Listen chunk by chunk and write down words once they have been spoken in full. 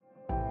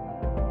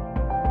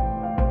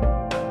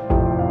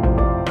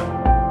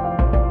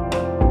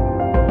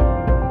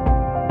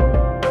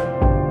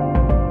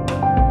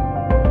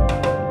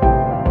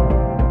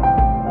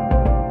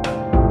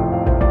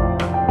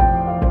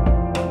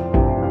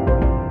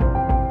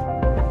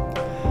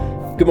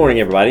Good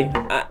morning, everybody.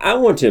 I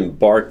want to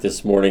embark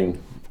this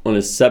morning on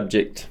a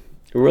subject,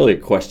 really a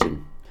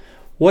question.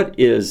 What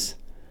is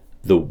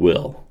the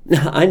will?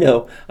 I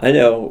know,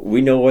 we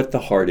know what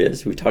the heart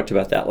is. We talked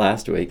about that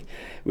last week.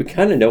 We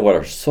kind of know what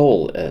our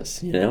soul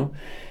is,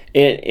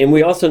 And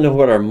we also know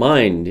what our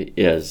mind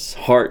is,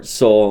 heart,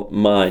 soul,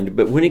 mind.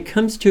 But when it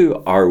comes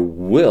to our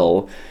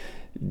will,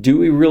 do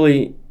we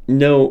really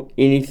know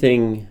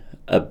anything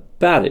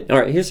about it? All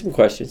right, here's some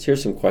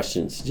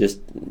questions. Just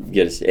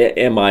get us.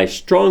 Am I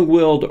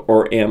strong-willed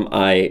or am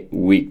I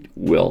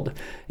weak-willed?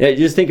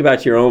 Just think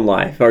about your own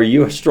life. Were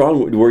you a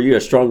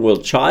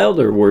strong-willed child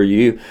or were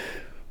you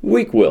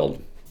weak-willed?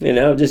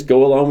 Just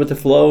go along with the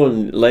flow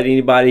and let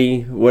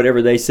anybody,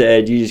 whatever they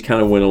said, you just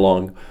kind of went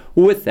along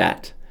with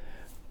that.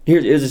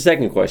 Here's the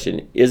second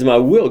question. Is my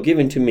will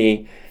given to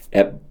me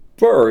at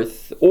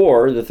birth?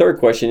 Or the third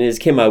question is,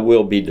 can my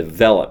will be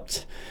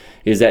developed?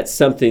 Is that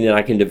something that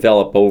I can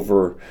develop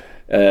over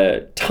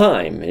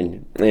time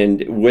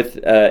and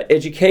with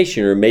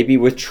education or maybe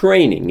with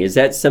training? Is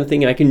that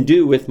something I can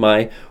do with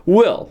my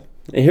will?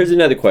 And here's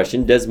another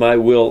question. Does my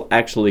will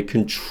actually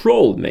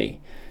control me?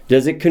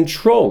 Does it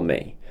control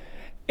me?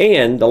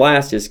 And the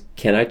last is,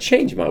 can I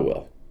change my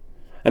will?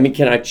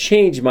 Can I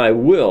change my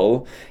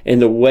will in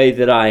the way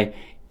that I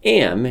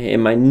am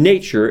in my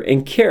nature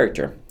and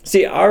character?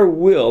 See, our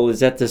will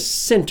is at the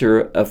center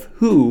of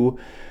who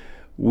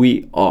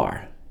we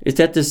are. It's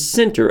at the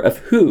center of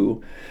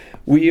who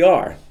we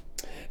are.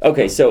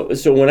 Okay, so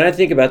when I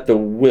think about the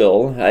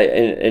will,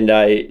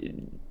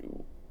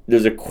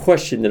 there's a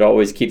question that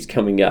always keeps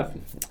coming up.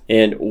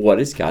 And what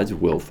is God's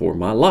will for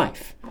my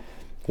life?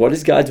 What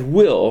is God's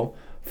will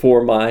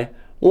for my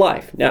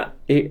life? Now,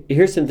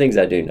 here's some things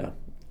I do know.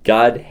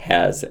 God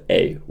has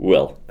a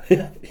will.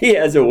 He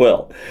has a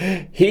will.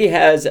 He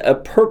has a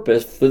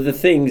purpose for the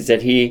things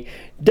that he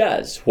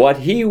does. What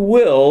he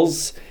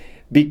wills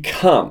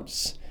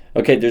becomes.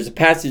 Okay, there's a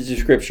passage of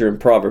scripture in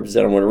Proverbs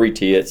that I want to read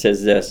to you. It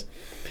says this.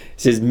 It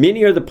says,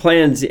 many are the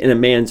plans in a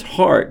man's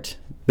heart,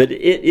 but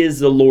it is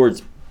the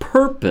Lord's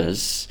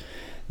purpose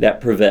that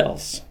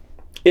prevails.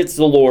 It's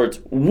the Lord's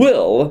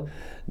will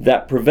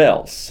that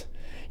prevails.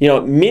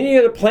 Many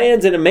are the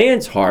plans in a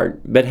man's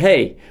heart, but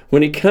hey,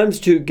 when it comes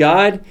to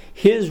God,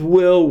 his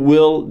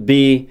will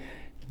be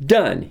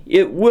done.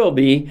 It will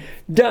be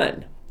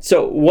done.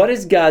 So what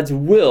is God's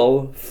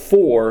will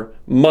for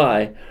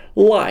my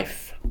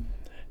life?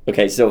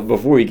 Okay, so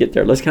before we get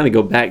there, let's kind of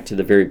go back to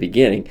the very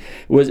beginning.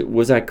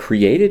 Was I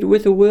created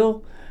with a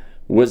will?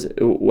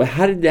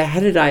 How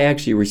did I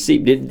actually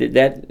receive? Did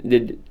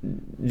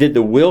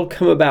the will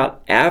come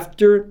about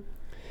after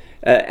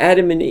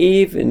Adam and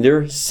Eve and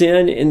their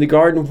sin in the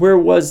garden? Where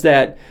was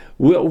that?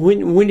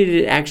 When did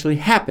it actually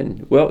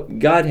happen? Well,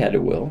 God had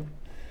a will,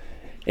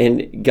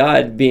 and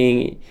God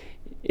being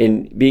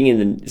in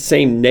the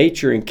same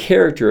nature and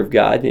character of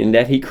God, in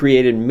that he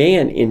created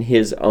man in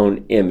his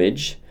own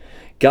image,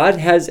 God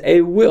has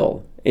a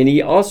will, and he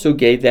also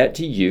gave that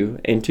to you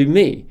and to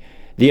me.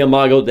 The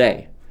Imago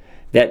Dei,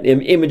 that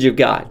image of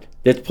God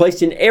that's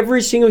placed in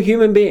every single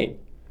human being.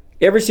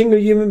 Every single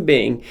human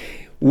being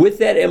with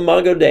that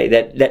Imago Dei,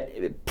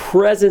 that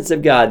presence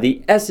of God,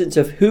 the essence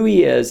of who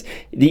he is,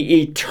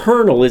 the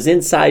eternal is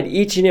inside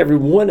each and every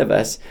one of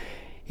us.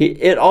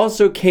 It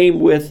also came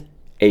with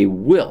a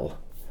will.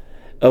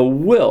 A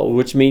will,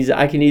 which means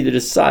I can either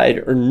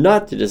decide or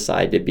not to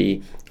decide to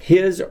be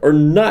his or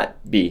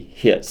not be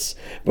his.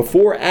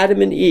 Before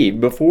Adam and Eve,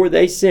 before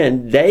they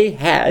sinned, they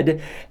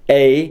had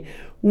a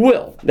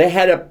will. They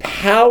had a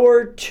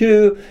power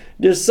to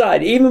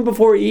decide. Even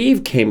before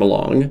Eve came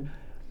along,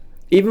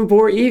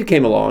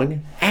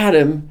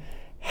 Adam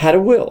had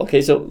a will.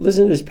 Okay, so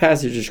listen to this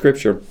passage of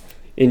scripture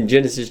in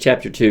Genesis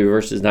chapter 2,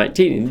 verses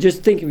 19. And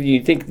just think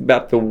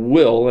about the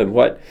will and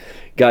what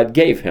God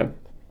gave him.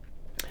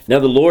 Now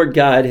the Lord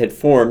God had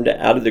formed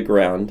out of the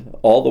ground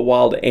all the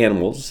wild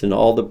animals and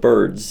all the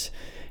birds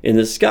in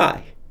the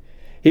sky.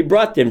 He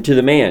brought them to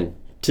the man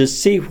to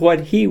see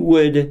what he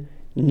would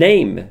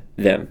name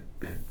them.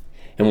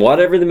 And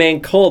whatever the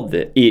man called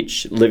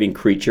each living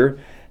creature,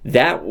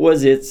 that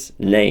was its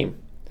name.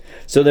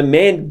 So the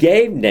man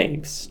gave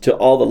names to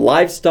all the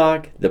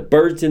livestock, the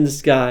birds in the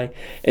sky,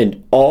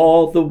 and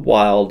all the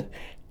wild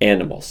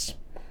animals.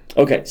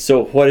 Okay,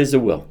 so what is the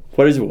will?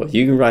 What is the will?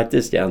 You can write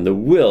this down. The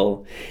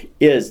will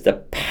is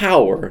the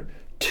power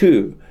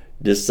to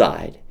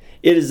decide.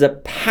 It is a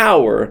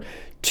power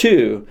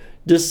to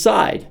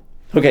decide.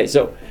 Okay,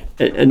 so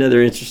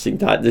another interesting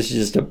thought. This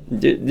is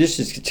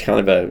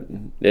kind of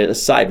a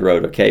side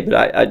road, okay?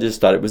 But I just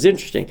thought it was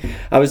interesting.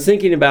 I was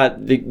thinking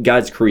about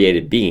God's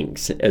created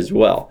beings as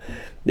well.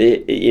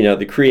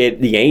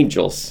 The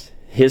angels,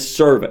 his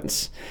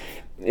servants,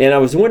 and I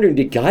was wondering,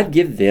 did God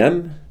give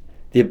them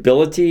the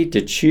ability to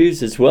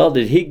choose as well?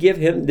 Did he give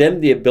them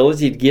the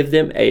ability to give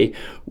them a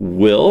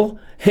will?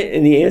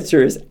 And the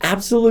answer is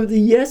absolutely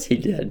yes, he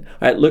did.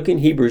 All right, look in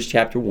Hebrews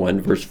chapter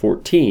 1, verse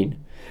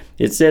 14.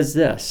 It says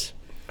this,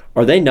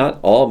 are they not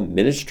all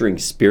ministering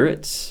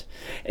spirits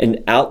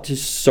and out to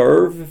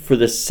serve for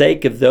the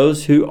sake of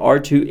those who are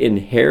to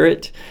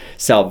inherit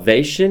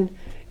salvation?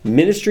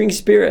 ministering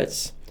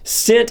spirits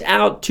sent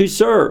out to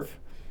serve.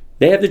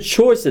 They have the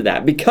choice of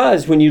that,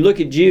 because when you look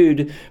at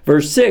Jude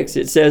verse 6,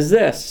 it says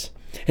this,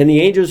 and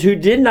the angels who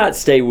did not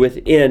stay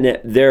within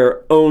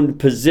their own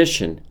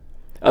position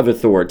of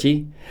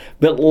authority,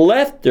 but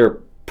left their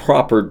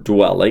proper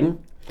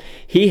dwelling,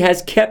 he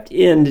has kept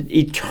in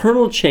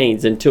eternal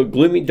chains until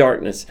gloomy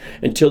darkness,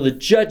 until the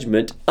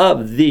judgment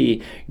of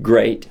the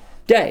great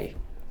day.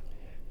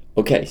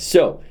 Okay,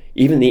 so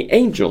even the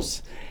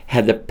angels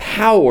had the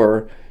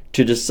power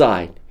to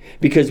decide.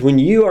 Because when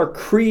you are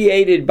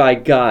created by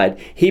God,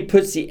 he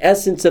puts the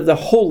essence of the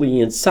holy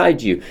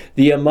inside you.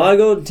 The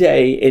Imago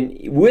Dei,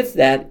 and with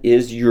that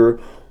is your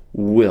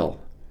will.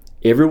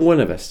 Every one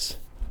of us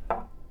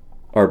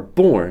are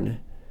born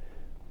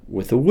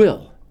with a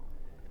will.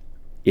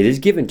 It is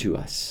given to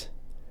us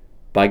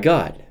by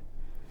God.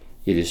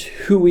 It is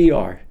who we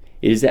are.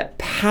 It is that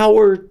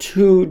power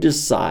to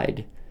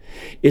decide.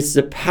 It's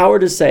the power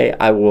to say,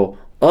 I will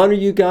honor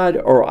you, God,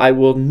 or I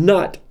will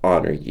not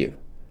honor you.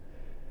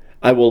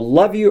 I will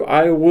love you,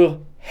 I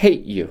will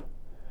hate you.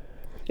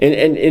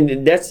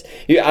 And that's,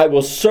 I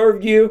will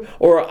serve you,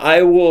 or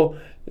I will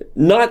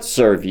not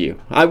serve you.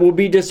 I will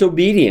be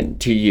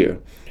disobedient to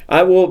you.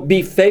 I will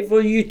be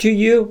faithful to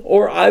you,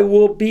 or I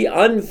will be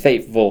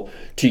unfaithful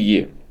to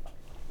you.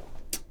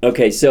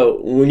 Okay,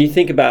 so when you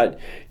think about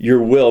your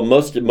will,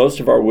 most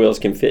of our wills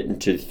can fit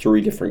into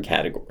three different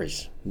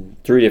categories.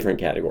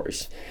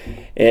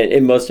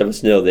 And most of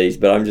us know these,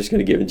 but I'm just going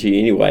to give them to you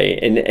anyway.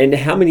 And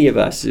how many of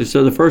us?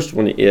 So the first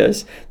one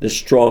is the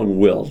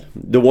strong-willed,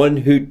 the one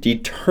who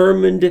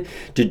determined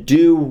to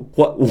do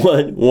what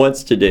one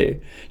wants to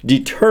do,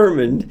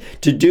 determined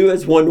to do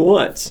as one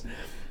wants.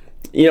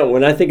 You know,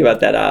 when I think about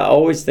that, I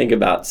always think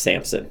about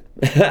Samson.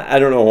 I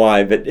don't know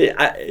why, but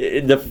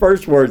the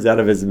first words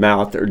out of his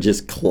mouth are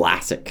just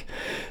classic.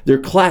 They're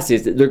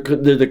classic. They're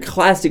the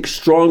classic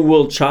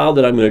strong-willed child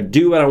that I'm going to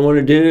do what I want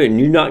to do, and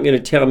you're not going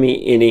to tell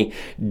me any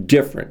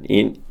different.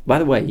 And by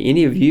the way,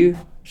 any of you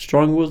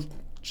strong-willed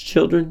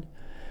children?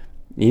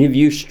 Any of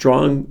you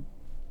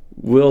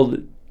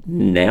strong-willed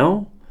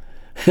now?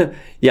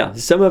 Yeah,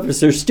 some of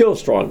us are still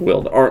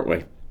strong-willed, aren't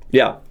we?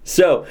 Yeah.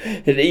 So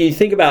you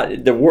think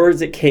about the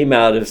words that came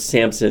out of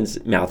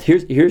Samson's mouth.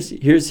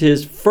 Here's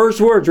his first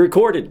words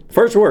recorded.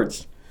 First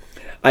words.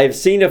 I have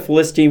seen a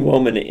Philistine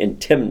woman in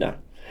Timnah.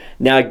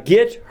 Now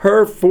get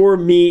her for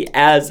me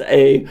as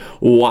a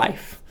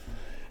wife.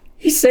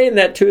 He's saying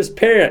that to his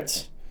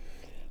parents.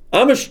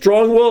 I'm a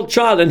strong-willed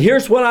child, and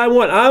here's what I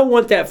want. I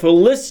want that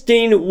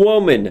Philistine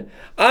woman.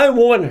 I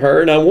want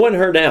her, and I want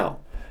her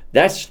now.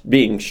 That's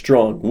being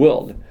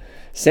strong-willed.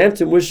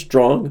 Samson was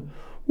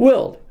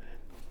strong-willed.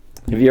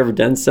 Have you ever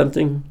done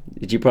something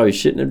that you probably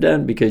shouldn't have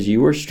done because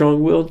you were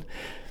strong-willed?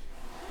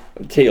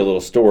 I'll tell you a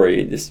little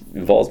story. This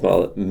involves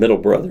my middle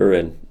brother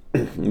and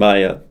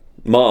my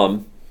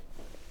mom.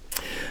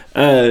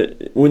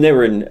 When they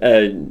were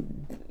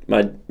in,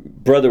 my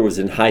brother was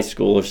in high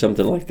school or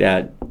something like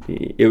that.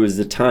 It was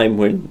the time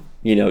when,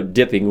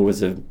 dipping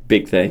was a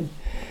big thing.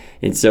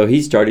 And so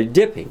he started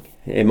dipping.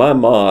 And my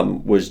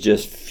mom was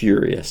just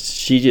furious.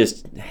 She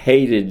just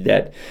hated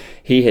that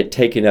he had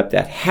taken up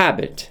that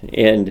habit.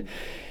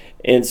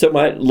 And so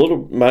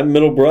my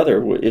middle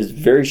brother is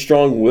very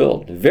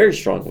strong-willed. And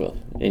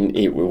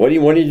what he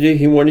wanted to do,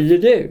 he wanted to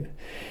do.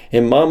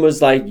 And mom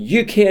was like,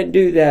 you can't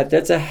do that.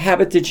 That's a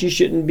habit that you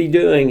shouldn't be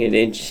doing.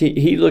 And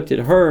he looked at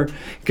her,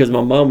 because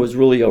my mom was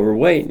really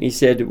overweight, and he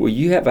said, well,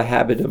 you have a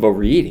habit of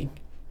overeating.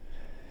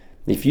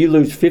 If you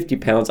lose 50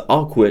 pounds,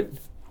 I'll quit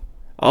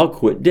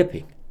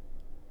dipping.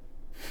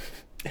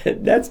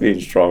 That's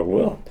being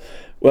strong-willed.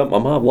 Well, my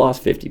mom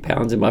lost 50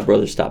 pounds and my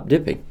brother stopped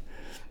dipping.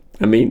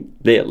 I mean,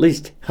 they at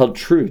least held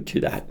true to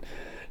that.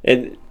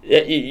 And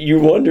you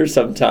wonder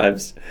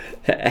sometimes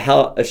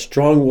how a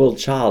strong-willed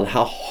child,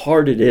 how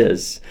hard it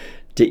is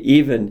to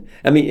even,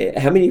 how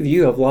many of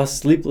you have lost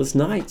sleepless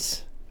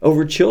nights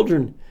over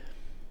children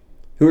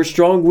who are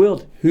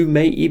strong-willed, who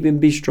may even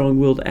be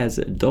strong-willed as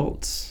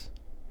adults,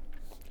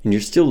 and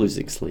you're still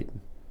losing sleep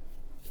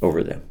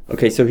over them?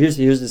 Okay, so here's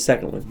the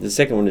second one. The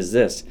second one is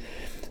this: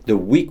 the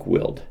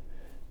weak-willed.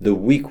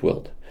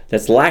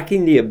 That's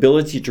lacking the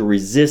ability to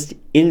resist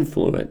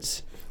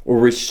influence or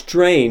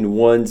restrain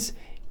one's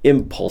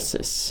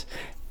impulses.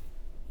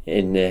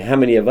 And how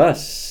many of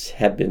us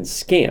have been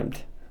scammed?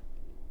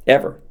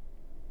 Ever?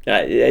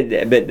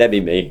 That'd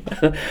be me.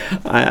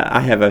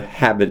 I have a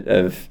habit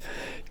of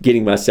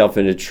getting myself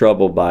into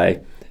trouble by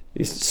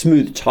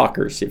smooth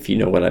talkers, if you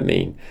know what I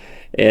mean.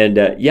 And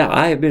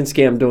I have been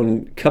scammed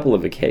on a couple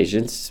of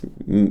occasions,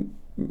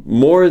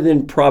 more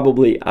than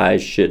probably I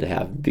should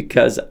have,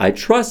 because I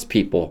trust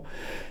people.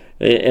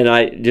 And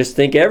I just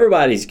think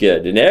everybody's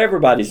good and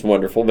everybody's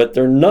wonderful, but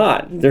they're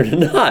not. They're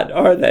not,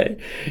 are they?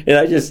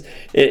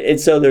 And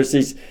so there's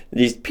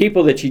these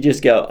people that you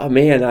just go, oh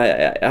man,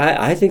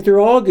 I think they're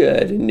all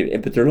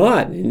good, but they're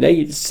not. And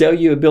they sell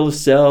you a bill of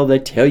sale, they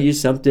tell you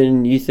something,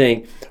 and you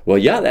think, well,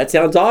 yeah, that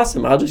sounds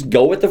awesome. I'll just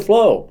go with the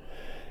flow.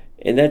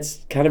 And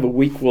that's kind of a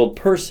weak-willed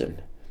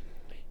person.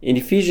 In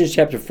Ephesians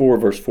chapter 4,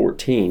 verse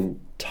 14,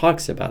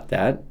 talks about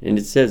that, and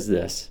it says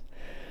this: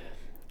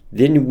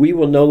 then we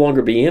will no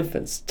longer be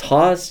infants,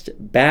 tossed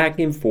back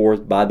and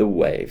forth by the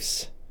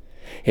waves,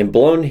 and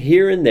blown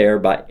here and there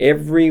by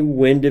every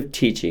wind of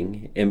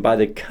teaching, and by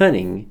the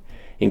cunning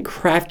and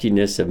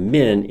craftiness of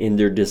men in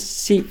their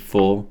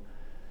deceitful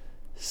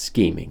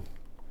scheming.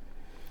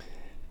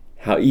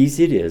 How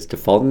easy it is to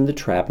fall in the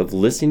trap of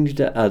listening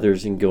to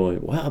others and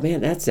going, wow,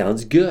 man, that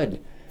sounds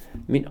good.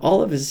 I mean,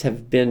 all of us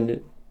have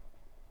been,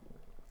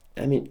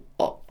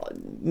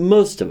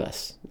 most of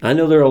us, I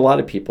know there are a lot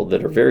of people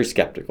that are very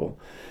skeptical,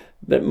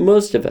 but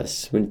most of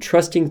us, when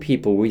trusting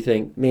people, we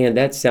think, man,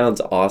 that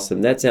sounds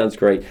awesome. That sounds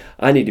great.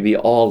 I need to be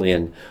all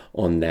in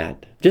on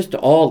that. Just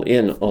all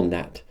in on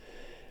that.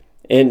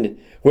 And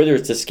whether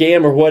it's a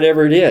scam or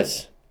whatever it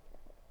is.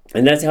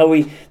 And that's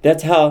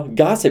how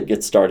gossip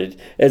gets started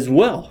as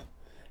well.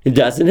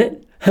 Doesn't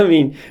it? I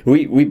mean,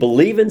 we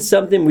believe in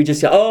something, we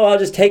just say, oh, I'll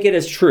just take it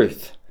as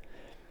truth.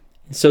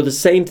 So the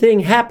same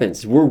thing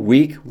happens. We're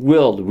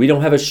weak-willed. We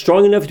don't have a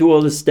strong enough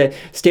will to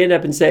stand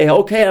up and say,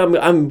 okay,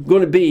 I'm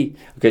going to be.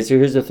 Okay, so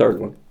here's the third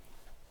one.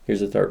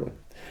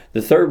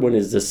 The third one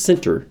is the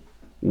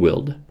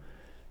center-willed.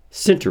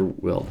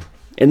 Center-willed.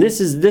 And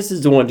this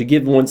is the one to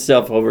give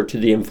oneself over to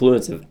the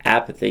influence of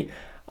apathy.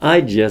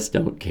 I just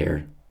don't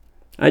care.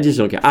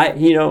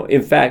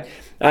 In fact,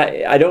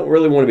 I don't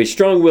really want to be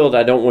strong-willed.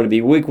 I don't want to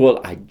be weak-willed.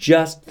 I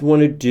just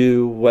want to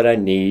do what I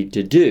need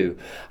to do.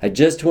 I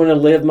just want to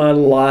live my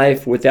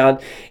life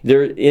without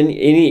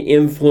any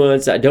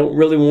influence. I don't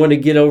really want to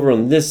get over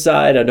on this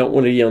side. I don't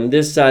want to be on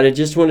this side. I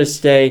just want to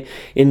stay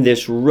in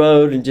this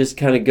road and just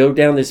kind of go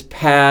down this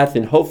path,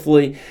 and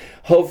hopefully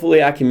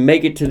I can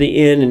make it to the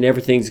end and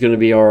everything's going to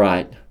be all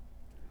right.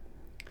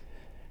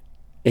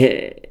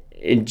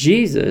 And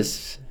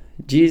Jesus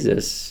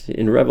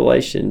in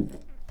Revelation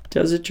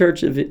tells the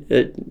church of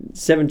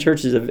 7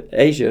 churches of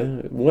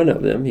Asia, one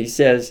of them, he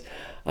says,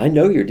 I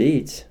know your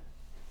deeds.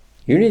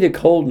 You're neither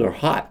cold nor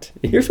hot.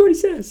 And here's what he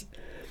says.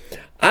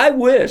 I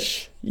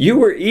wish you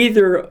were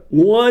either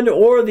one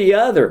or the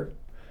other.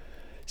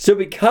 So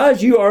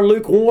because you are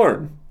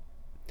lukewarm,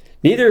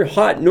 neither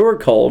hot nor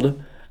cold,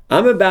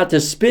 I'm about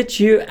to spit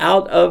you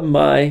out of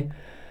my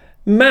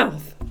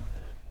mouth.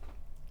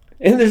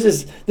 And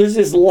there's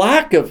this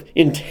lack of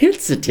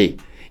intensity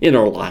in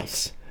our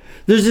lives.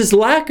 There's this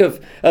lack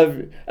of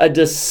a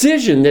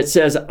decision that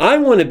says, I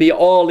want to be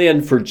all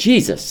in for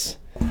Jesus.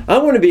 I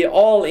want to be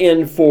all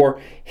in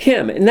for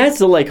Him. And that's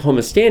the Lake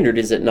Homa Standard,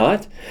 is it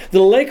not? The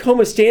Lake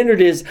Homa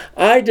Standard is,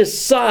 I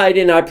decide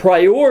and I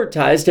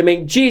prioritize to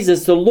make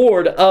Jesus the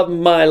Lord of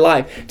my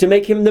life, to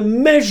make Him the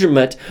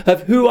measurement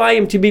of who I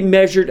am to be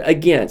measured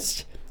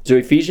against. So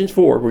Ephesians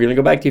 4, we're going to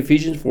go back to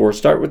Ephesians 4,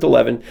 start with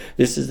 11.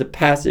 This is the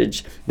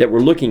passage that we're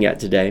looking at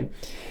today.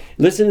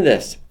 Listen to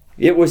this.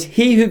 It was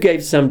He who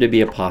gave some to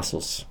be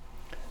apostles,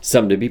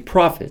 some to be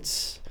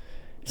prophets,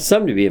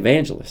 some to be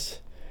evangelists,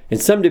 and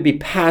some to be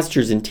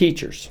pastors and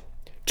teachers,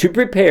 to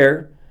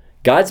prepare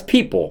God's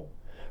people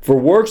for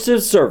works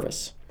of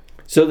service,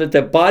 so that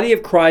the body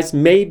of Christ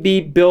may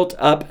be built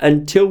up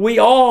until we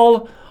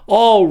all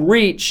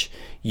reach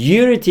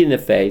unity in the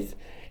faith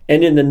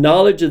and in the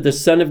knowledge of the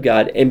Son of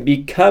God, and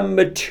become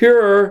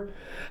mature,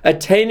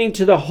 attaining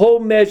to the whole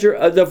measure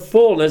of the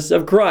fullness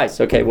of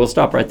Christ. Okay, we'll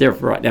stop right there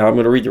for right now. I'm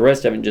going to read the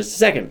rest of it in just a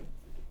second.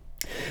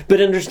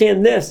 But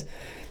understand this.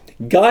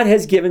 God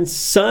has given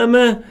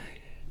some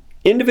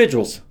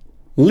individuals,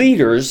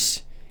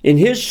 leaders in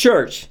His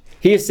church.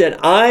 He has said,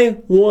 I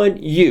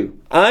want you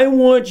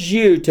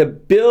to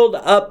build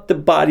up the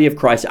body of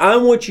Christ. I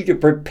want you to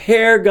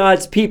prepare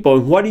God's people.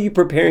 And what are you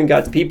preparing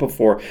God's people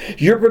for?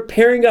 You're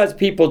preparing God's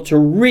people to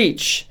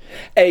reach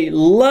a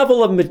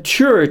level of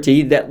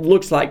maturity that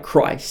looks like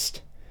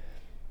Christ.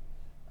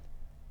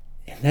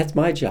 And that's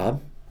my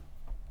job.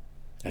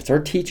 That's our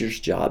teachers'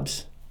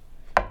 jobs.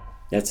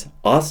 That's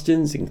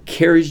Austin's and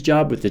Carrie's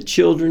job with the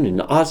children, and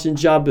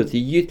Austin's job with the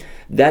youth.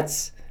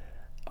 That's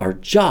our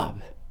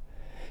job,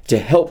 to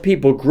help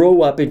people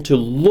grow up and to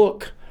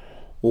look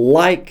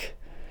like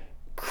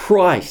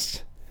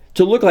Christ.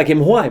 To look like Him.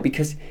 Why?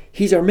 Because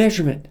He's our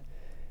measurement.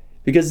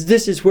 Because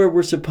this is where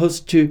we're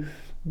supposed to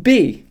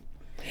be.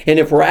 And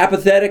if we're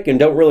apathetic and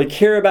don't really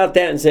care about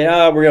that and say,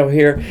 we're over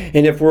here,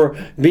 and if we're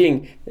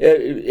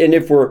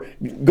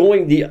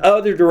going the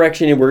other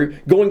direction and we're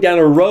going down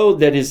a road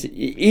that is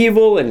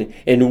evil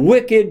and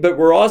wicked, but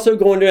we're also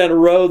going down a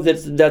road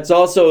that's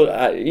also,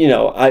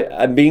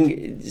 I'm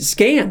being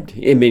scammed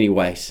in many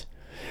ways.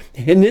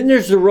 And then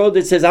there's the road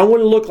that says, I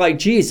want to look like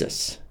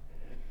Jesus.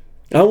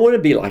 I want to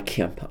be like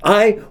Him.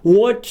 I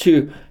want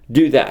to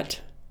do that.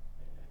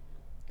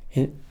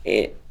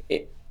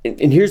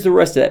 And here's the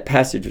rest of that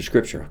passage of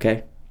Scripture,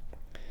 okay?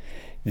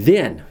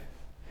 Then,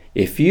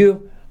 if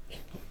you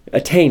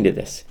attain to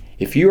this,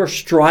 if you are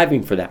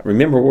striving for that,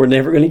 remember, we're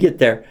never going to get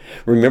there.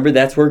 Remember,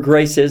 that's where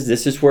grace is.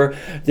 This is where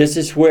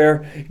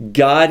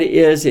God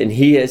is, and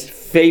He is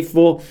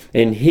faithful,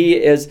 and He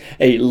is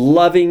a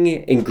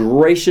loving and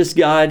gracious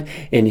God,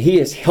 and He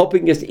is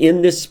helping us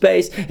in this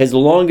space as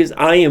long as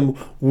I am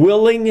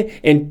willing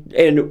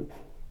and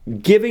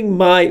giving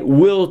my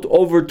will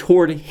over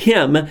toward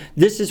Him.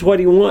 This is what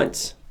He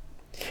wants.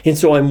 And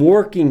so I'm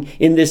working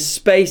in this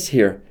space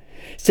here.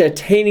 It's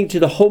attaining to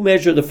the whole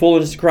measure of the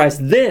fullness of Christ.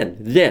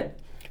 Then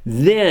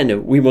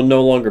we will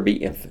no longer be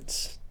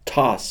infants,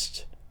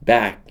 tossed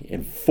back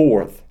and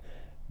forth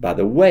by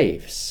the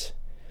waves,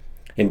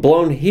 and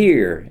blown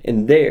here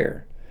and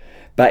there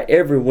by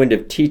every wind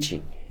of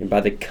teaching, and by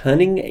the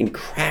cunning and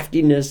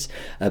craftiness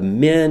of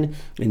men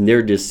and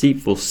their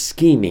deceitful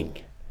scheming.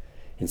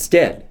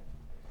 Instead,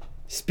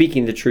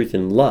 speaking the truth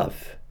in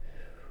love,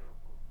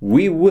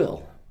 we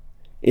will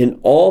in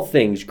all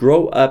things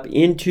grow up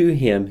into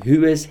him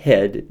who is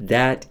head,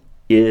 that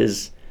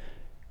is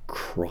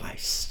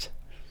Christ.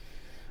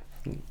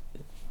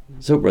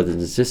 So, brothers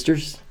and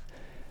sisters,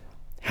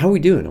 how are we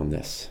doing on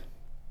this?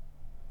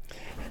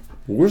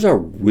 Where's our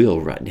will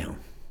right now?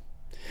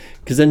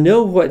 Because I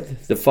know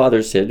what the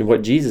Father said and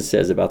what Jesus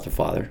says about the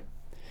Father.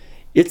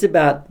 It's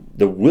about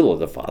the will of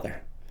the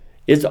Father.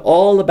 It's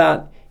all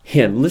about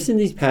him. Listen to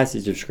these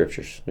passages of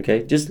scriptures,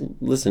 okay? Just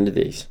listen to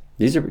these.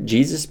 These are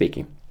Jesus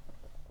speaking.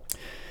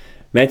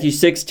 Matthew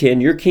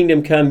 6:10, your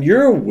kingdom come,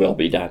 your will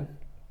be done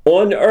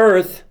on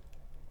earth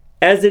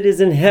as it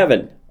is in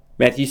heaven.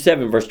 Matthew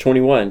 7, verse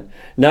 21.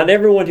 Not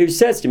everyone who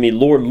says to me,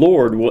 Lord,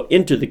 Lord, will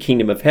enter the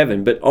kingdom of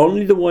heaven, but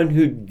only the one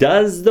who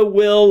does the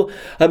will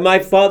of my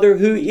Father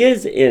who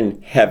is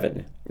in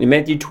heaven. In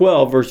Matthew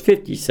 12, verse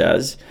 50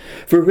 says,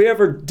 for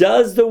whoever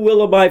does the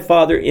will of my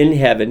Father in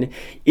heaven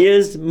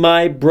is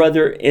my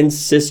brother and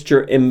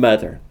sister and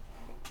mother.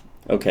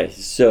 Okay,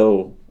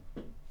 so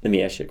let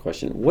me ask you a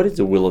question. What is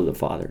the will of the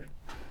Father?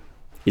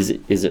 Is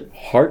it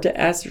hard to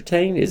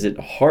ascertain? Is it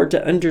hard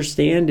to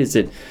understand? Is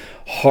it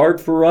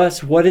hard for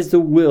us? What is the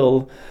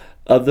will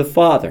of the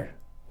Father?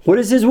 What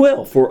is his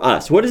will for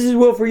us? What is his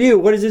will for you?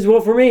 What is his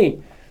will for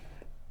me?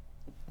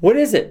 What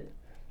is it?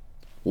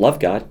 Love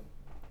God.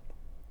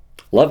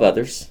 Love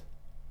others.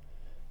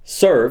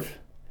 Serve.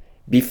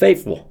 Be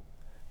faithful.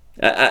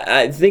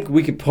 I think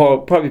we could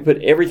probably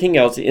put everything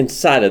else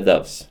inside of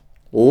those.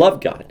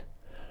 Love God.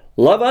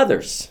 Love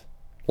others.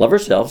 Love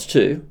ourselves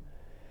too.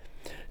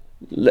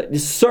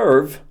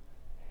 Serve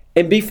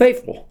and be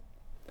faithful.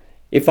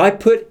 If I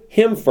put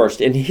him first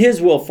and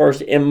his will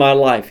first in my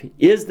life,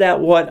 is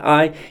that what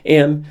I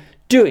am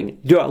doing?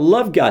 Do I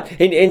love God?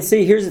 And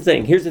see, here's the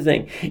thing.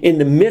 In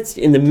the midst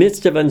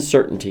of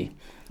uncertainty,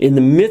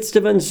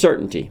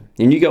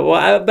 and you go, well,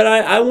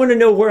 I want to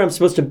know where I'm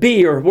supposed to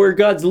be, or where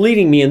God's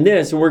leading me in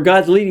this, or where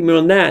God's leading me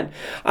on that.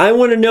 I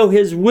want to know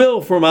his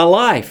will for my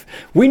life.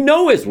 We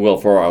know his will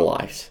for our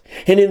lives.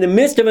 And in the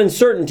midst of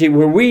uncertainty,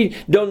 where we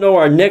don't know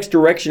our next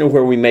direction or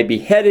where we may be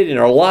headed in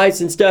our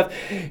lives and stuff,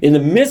 in the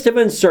midst of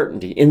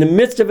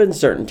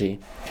uncertainty,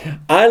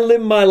 I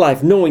live my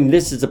life knowing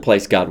this is the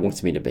place God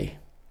wants me to be.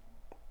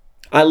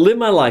 I live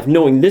my life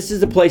knowing this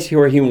is the place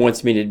where he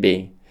wants me to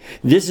be.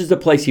 This is the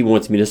place he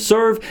wants me to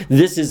serve.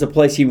 This is the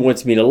place he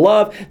wants me to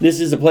love. This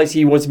is the place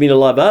he wants me to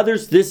love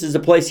others. This is the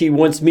place he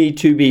wants me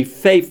to be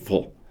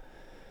faithful.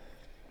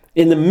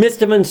 In the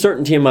midst of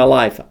uncertainty in my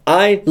life,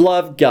 I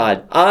love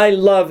God. I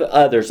love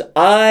others.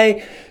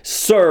 I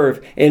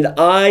serve, and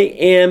I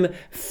am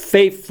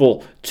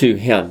faithful to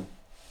him.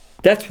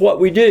 That's what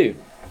we do.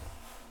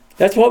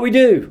 That's what we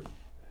do.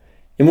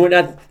 And when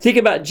I think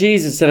about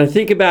Jesus and I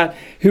think about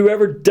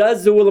whoever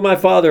does the will of my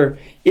Father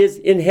is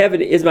in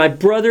heaven, is my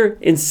brother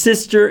and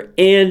sister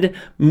and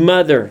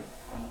mother.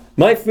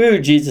 My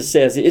food, Jesus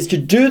says, is to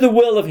do the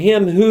will of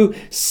him who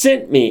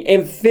sent me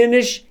and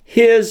finish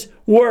his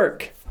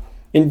work.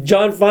 In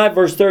John 5,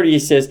 verse 30, he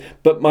says,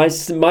 but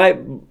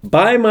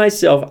by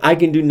myself I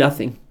can do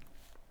nothing.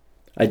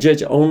 I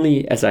judge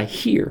only as I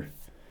hear.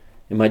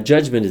 And my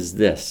judgment is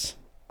this.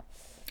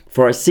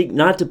 For I seek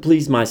not to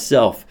please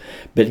myself,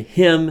 but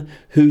him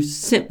who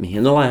sent me.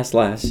 And the last,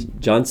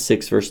 John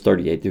 6, verse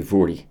 38 through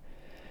 40.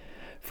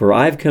 For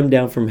I have come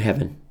down from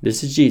heaven,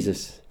 this is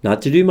Jesus, not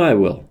to do my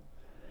will,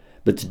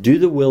 but to do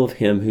the will of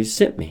him who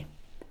sent me.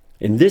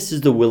 And this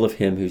is the will of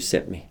him who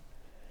sent me,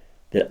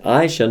 that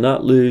I shall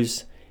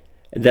lose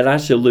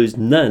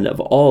none of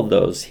all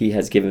those he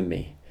has given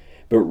me,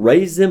 but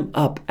raise them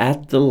up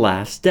at the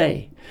last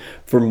day.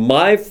 For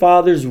my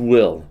Father's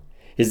will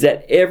is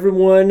that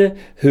everyone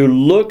who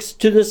looks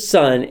to the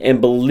Son and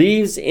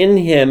believes in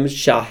him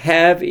shall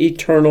have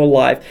eternal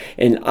life,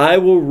 and I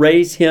will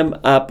raise him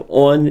up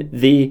on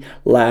the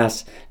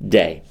last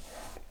day.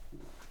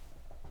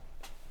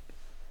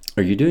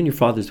 Are you doing your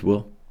Father's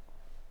will?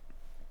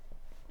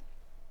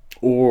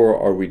 Or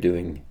are we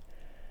doing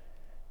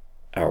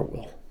our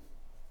will?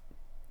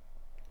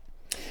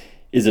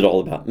 Is it all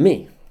about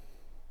me?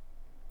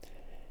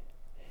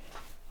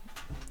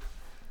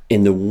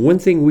 And the one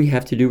thing we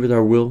have to do with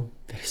our will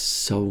that is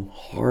so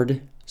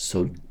hard,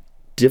 so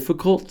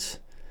difficult,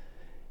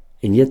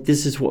 and yet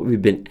this is what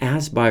we've been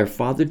asked by our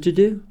Father to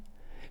do,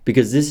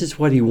 because this is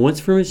what he wants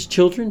from his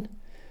children,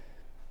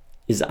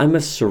 is I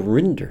must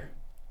surrender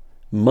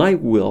my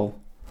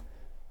will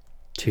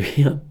to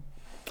him.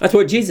 That's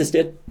what Jesus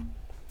did.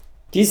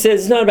 Jesus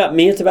says, it's not about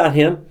me, it's about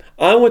him.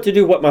 I want to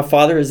do what my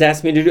Father has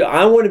asked me to do.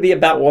 I want to be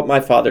about what my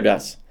Father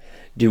does.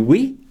 Do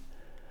we?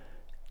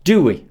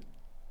 Do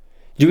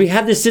Do we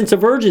have this sense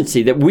of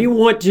urgency that we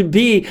want to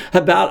be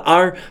about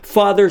our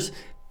Father's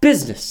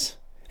business?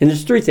 And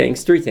there's three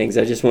things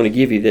I just want to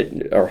give you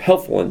that are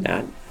helpful in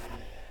that.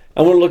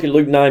 I want to look at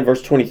Luke 9,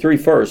 verse 23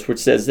 first, which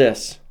says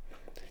this.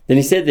 Then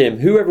he said to them,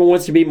 whoever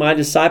wants to be my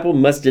disciple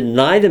must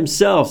deny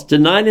themselves,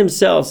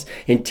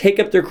 and take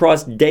up their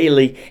cross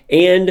daily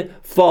and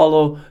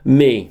follow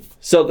me.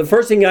 So the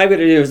first thing I've got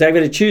to do is I've got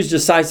to choose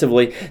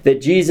decisively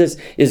that Jesus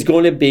is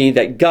going to be,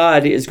 that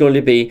God is going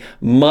to be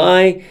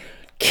my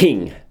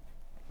king,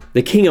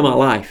 the king of my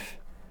life,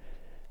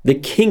 the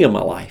king of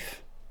my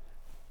life.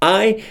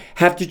 I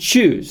have to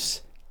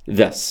choose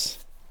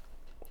this.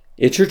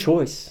 It's your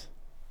choice.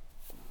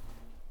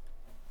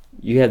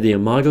 You have the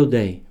Imago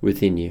Dei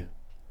within you,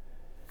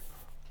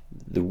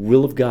 the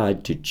will of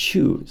God to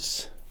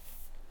choose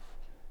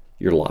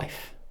your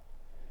life,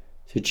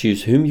 to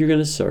choose whom you're going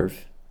to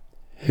serve,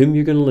 whom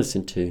you're going to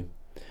listen to,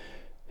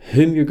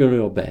 whom you're going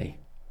to obey.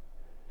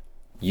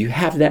 You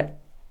have that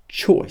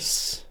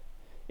choice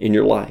in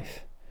your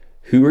life.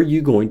 Who are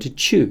you going to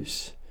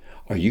choose?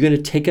 Are you going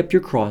to take up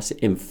your cross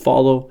and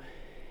follow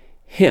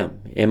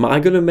him? Am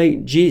I going to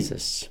make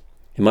Jesus?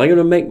 Am I going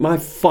to make my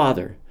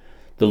Father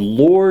the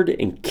Lord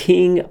and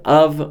King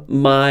of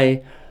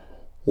my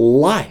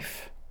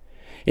life?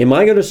 Am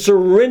I going to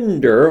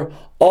surrender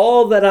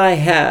all that I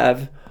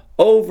have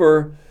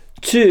over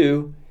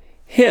to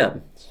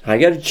him? I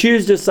got to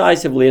choose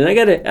decisively, and I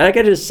got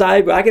to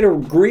decide. I got to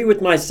agree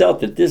with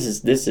myself that this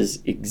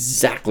is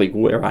exactly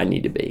where I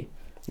need to be.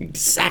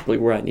 Exactly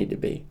where I need to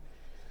be.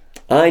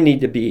 I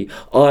need to be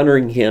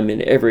honoring him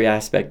in every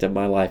aspect of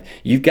my life.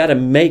 You've got to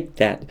make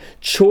that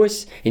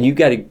choice, and you've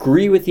got to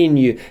agree within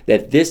you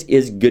that this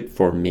is good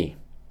for me.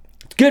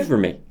 It's good for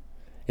me.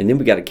 And then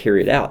we got to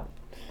carry it out.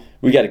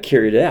 We got to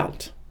carry it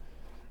out.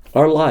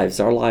 Our lives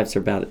are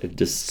about a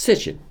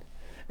decision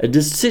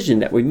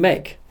that we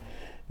make.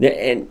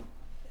 And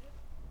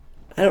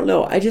I don't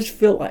know, I just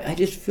feel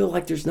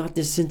like there's not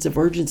this sense of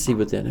urgency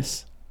within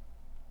us.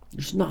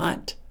 There's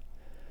not.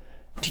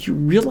 Do you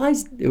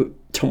realize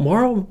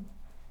tomorrow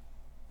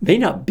may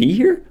not be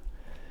here?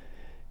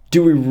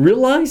 Do we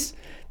realize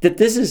that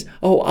this is,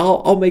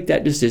 I'll make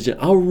that decision.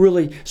 I'll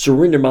really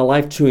surrender my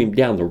life to him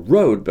down the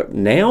road. But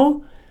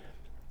now,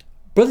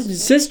 brothers and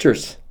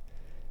sisters,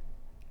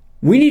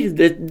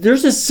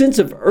 there's a sense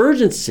of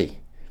urgency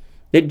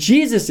that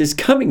Jesus is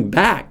coming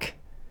back.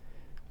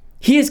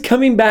 He is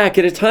coming back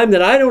at a time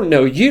that I don't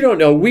know, you don't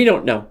know, we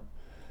don't know.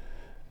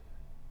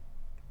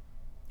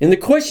 And the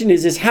question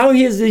is how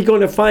is he going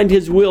to find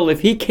his will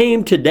if he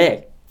came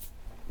today?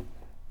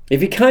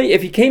 If he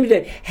came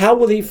today, how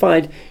will he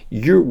find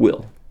your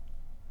will?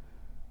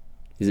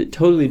 Is it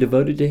totally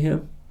devoted to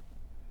him?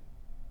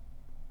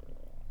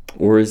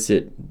 Or is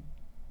it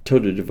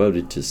totally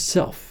devoted to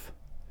self?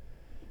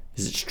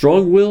 Is it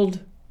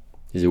strong-willed?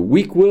 Is it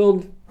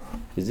weak-willed?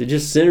 Is it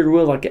just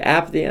centered-willed like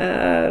apathy?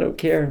 I don't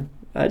care.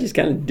 I just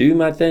kind of do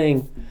my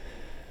thing.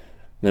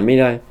 I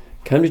mean, I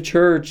come to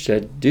church, I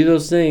do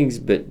those things,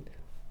 but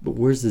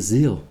where's the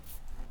zeal?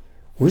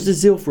 Where's the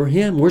zeal for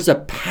him? Where's the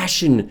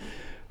passion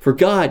for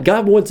God?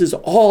 God wants us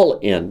all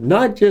in,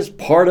 not just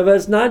part of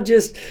us, not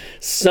just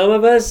some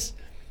of us.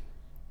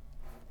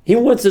 He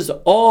wants us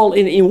all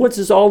in. He wants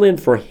us all in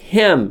for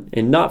him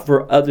and not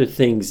for other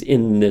things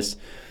in this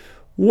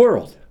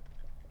world.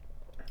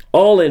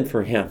 All in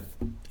for him.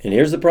 And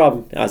here's the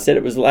problem. I said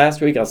it was last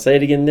week. I'll say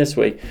it again this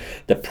week.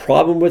 The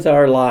problem with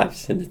our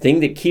lives and the thing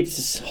that keeps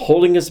us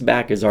holding us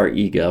back is our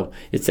ego.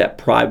 It's that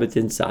pride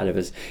within inside of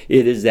us.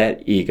 It is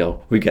that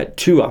ego. We've got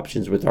two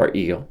options with our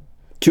ego.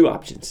 Two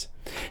options.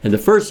 And the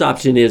first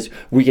option is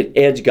we can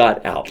edge God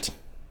out.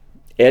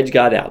 Edge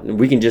God out. And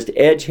we can just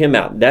edge him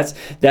out. That's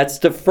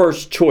the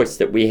first choice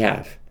that we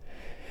have.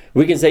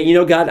 We can say,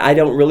 God, I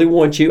don't really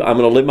want you. I'm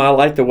going to live my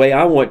life the way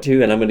I want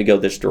to, and I'm going to go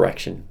this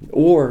direction.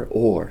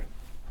 Or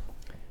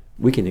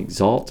we can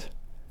exalt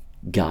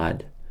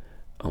God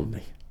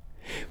only.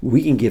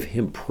 We can give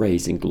him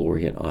praise and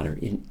glory and honor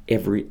in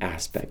every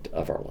aspect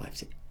of our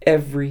lives.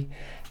 Every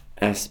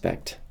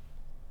aspect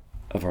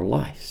of our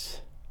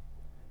lives.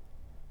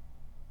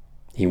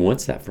 He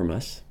wants that from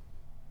us.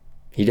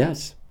 He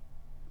does.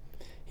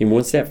 He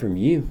wants that from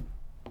you.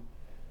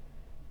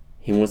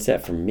 He wants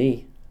that from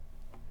me.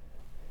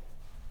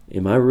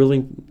 Am I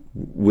really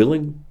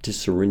willing to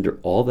surrender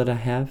all that I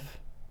have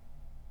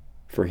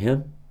for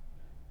him?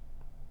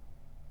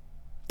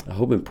 I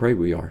hope and pray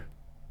we are.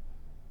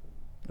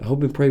 I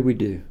hope and pray we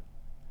do.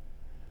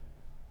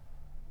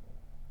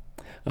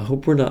 I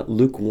hope we're not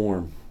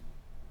lukewarm,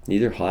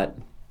 neither hot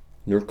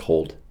nor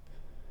cold.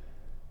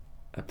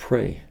 I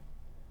pray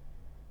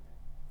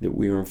that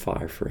we are on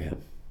fire for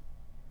him,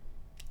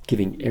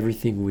 giving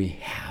everything we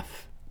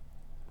have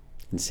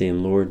and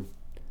saying, Lord,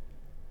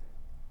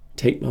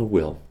 take my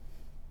will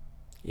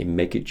and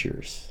make it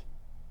yours.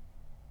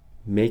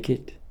 Make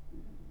it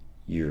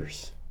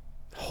yours.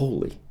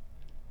 Holy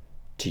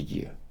to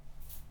you.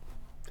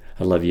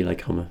 I love you,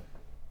 Lakoma.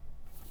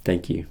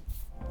 Thank you.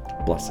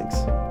 Blessings.